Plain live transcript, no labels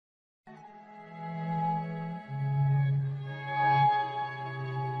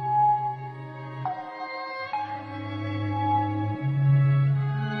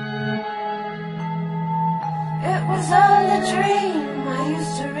dream. I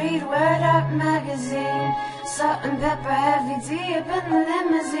used to read Word Up magazine, Salt and Pepper, Heavy Tea up in the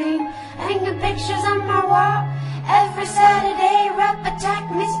limousine, hanging pictures on my wall every Saturday. Rap Attack,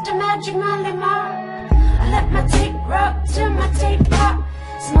 Mr. Magic Molly Mark. I let my tape rock to my tape pop,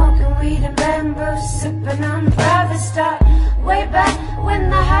 smoking weed and bamboo, sipping on private stock. Way back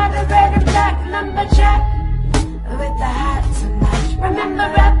when I had a red and black lumberjack with the hat to match. Remember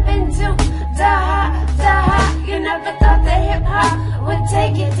rapping to da ha. You never thought that hip hop would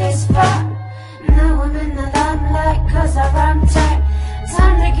take it this far. Now I'm in the limelight 'cause I rhyme tight.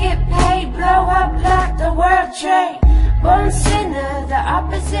 Time to get paid, blow up like the World Trade. Born sinner, the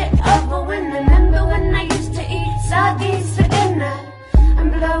opposite of a winner. Remember when I used to eat sardines for dinner? I'm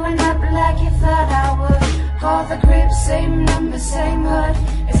blowing up like you thought I would. Call the crib, same number, same hood.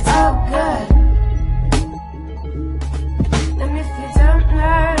 It's all good. And if you don't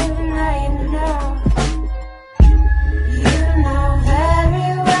know, now you know. You know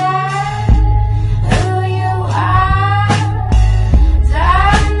very well who you are.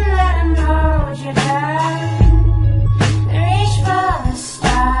 Don't let 'em hold you down. Reach for the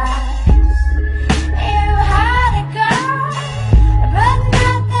stars. You had to go, but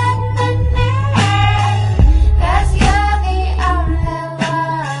not that many. 'Cause you're the only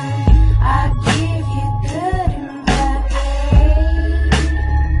one. I give you good and bad.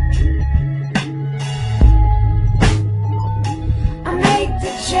 I made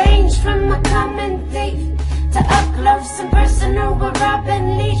the change from a common thief to up close and personal with Robin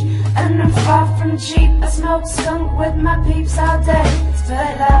Leach. And I'm far from cheap. I smoke skunk with my peeps all day.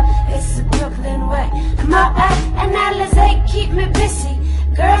 Stood up, it's the Brooklyn way. And my back and Alizé keep me busy.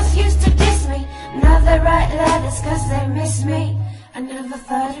 Girls used to diss me, now they write letters 'cause they miss me. I never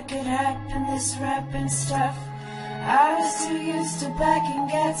thought it could happen, this rapping stuff. I was too used to backing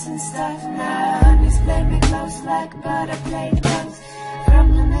gats and stuff. Now honeys play me close like butter played close. From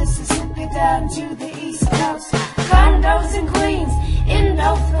the Mississippi down to the East Coast. Condos in Queens,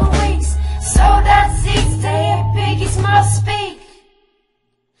 Indo for weeks. Sold out seats to hear Biggie Small speak.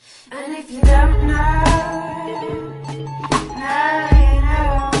 And if you don't know, now you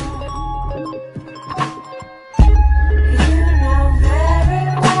know. You know very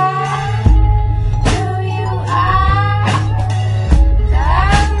well who you are.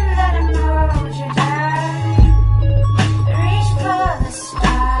 Don't let 'em hold you down. Reach for the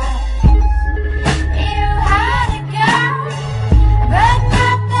stars. You had to go, but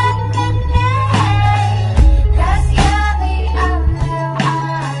not that many. 'Cause you're the only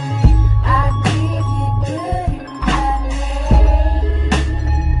one. I give you good and bad.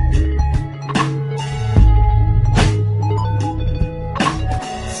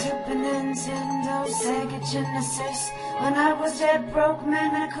 Super Nintendo, Sega Genesis. When I was dead broke,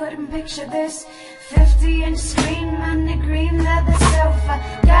 man, I couldn't picture this. 50-inch screen, money green leather sofa.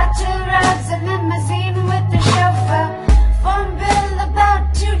 Got 2 rides, a limousine with the chauffeur. Phone bill about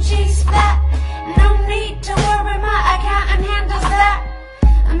 2 G's flat. No need to worry, my accountant handles that.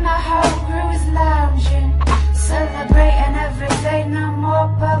 And my whole crew is lounging, celebrating every day, no more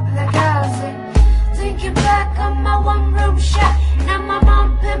public housing. Thinking back on my one-room shack, now my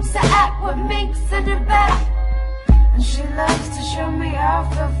mom pimps the act with minks in her back. And she loves to show me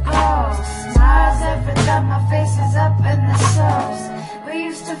off, of course. Smiles every time my face is up in the sauce. We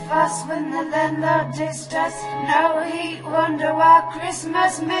used to fuss when the landlord dissed us. No heat, wonder why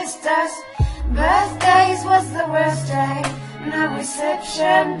Christmas missed us. Birthdays was the worst day. Now we sip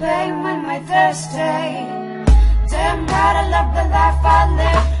champagne when we're thirsty. Damn right I love the life I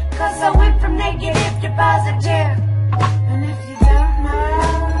live.